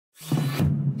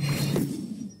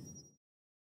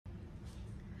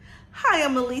Hi,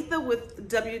 I'm Aletha with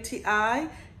WTI,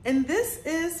 and this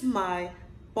is my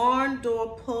barn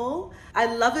door pull. I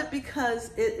love it because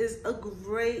it is a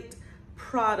great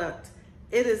product.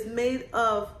 It is made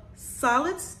of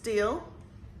solid steel.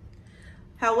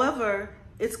 However,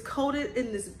 it's coated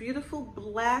in this beautiful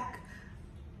black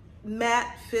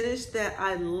matte finish that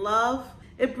I love.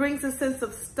 It brings a sense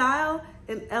of style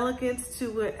and elegance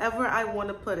to wherever I want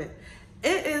to put it.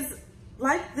 It is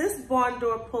like this barn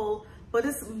door pull, but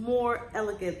it's more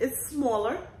elegant. It's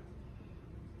smaller.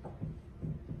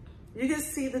 You can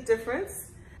see the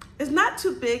difference. It's not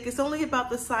too big. It's only about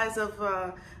the size of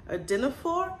a dinner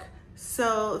fork.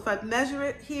 So if I measure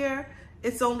it here,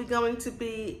 it's only going to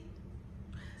be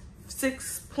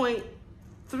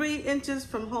 6.3 inches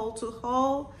from hole to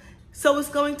hole. So it's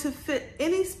going to fit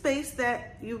any space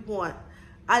that you want.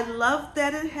 I love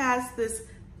that it has this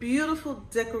beautiful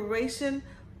decoration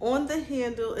on the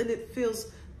handle, and it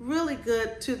feels really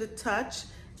good to the touch.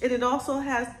 And it also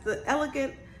has the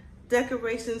elegant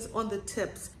decorations on the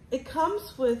tips. It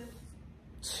comes with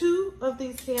 2 of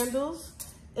these handles,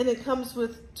 and it comes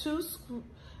with two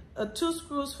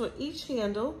screws for each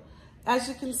handle. As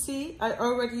you can see, I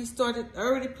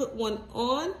already put one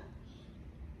on.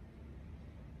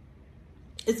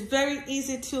 It's very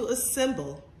easy to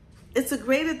assemble. It's a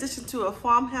great addition to a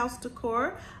farmhouse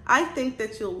decor. I think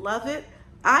that you'll love it.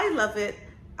 I love it.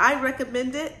 I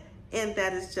recommend it, and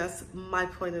that is just my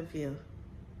point of view.